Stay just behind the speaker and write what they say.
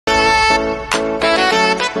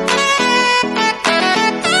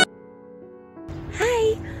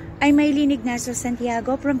I'm Ignacio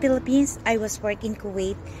Santiago from Philippines. I was working in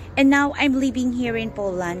Kuwait and now I'm living here in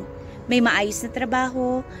Poland. May maayos na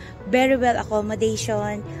trabaho, very well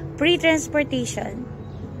accommodation, free transportation.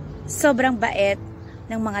 Sobrang bait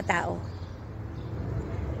ng mga tao.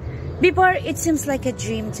 Before, it seems like a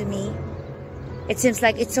dream to me. It seems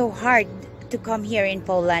like it's so hard to come here in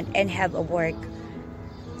Poland and have a work.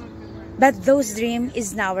 But those dreams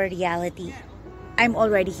is now a reality. I'm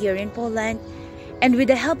already here in Poland. And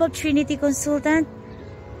with the help of Trenity consultant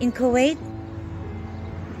in Kuwait,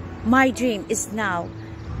 my dream is now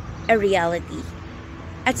a reality.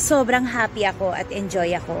 At sobrang happy ako at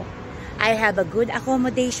enjoy ako. I have a good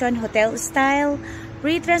accommodation, hotel style,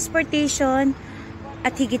 free transportation,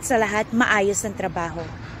 at higit sa lahat, maayos ang trabaho.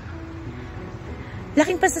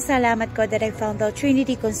 Laking pasasalamat ko that I found out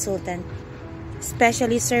Trenity consultant,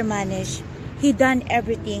 especially Sir Manish. He done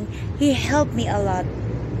everything. He helped me a lot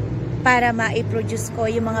para ma-produce ko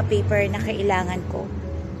yung mga paper na kailangan ko.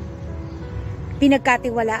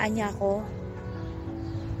 Pinagkatiwalaan niya ako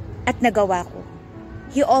at nagawa ko.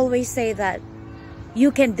 He always say that you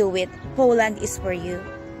can do it. Poland is for you.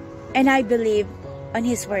 And I believe on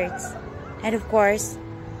his words. And of course,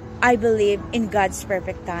 I believe in God's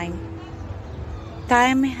perfect time.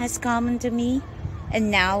 Time has come to me and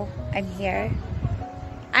now I'm here.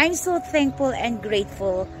 I'm so thankful and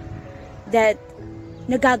grateful that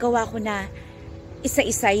nagagawa ko na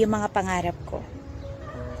isa-isa yung mga pangarap ko.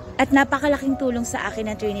 At napakalaking tulong sa akin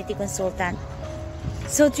ng Trenity Consultant.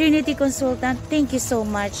 So Trenity Consultant, thank you so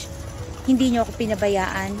much. Hindi niyo ako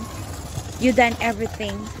pinabayaan. You done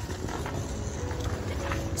everything.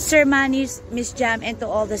 Sir Manish, Miss Jam, and to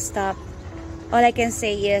all the staff, all I can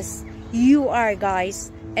say is, you are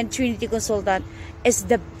guys, and Trenity Consultant is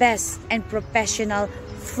the best and professional,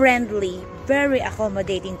 friendly, very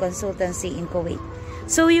accommodating consultancy in Kuwait.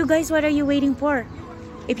 So you guys, what are you waiting for?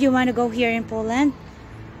 If you want to go here in Poland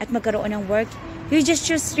at magkaroon ng work, you just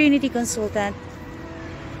choose Trenity Consultant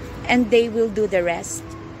and they will do the rest.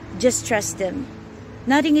 Just trust them.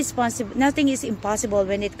 Nothing is impossible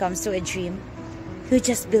when it comes to a dream. You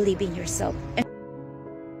just believe in yourself.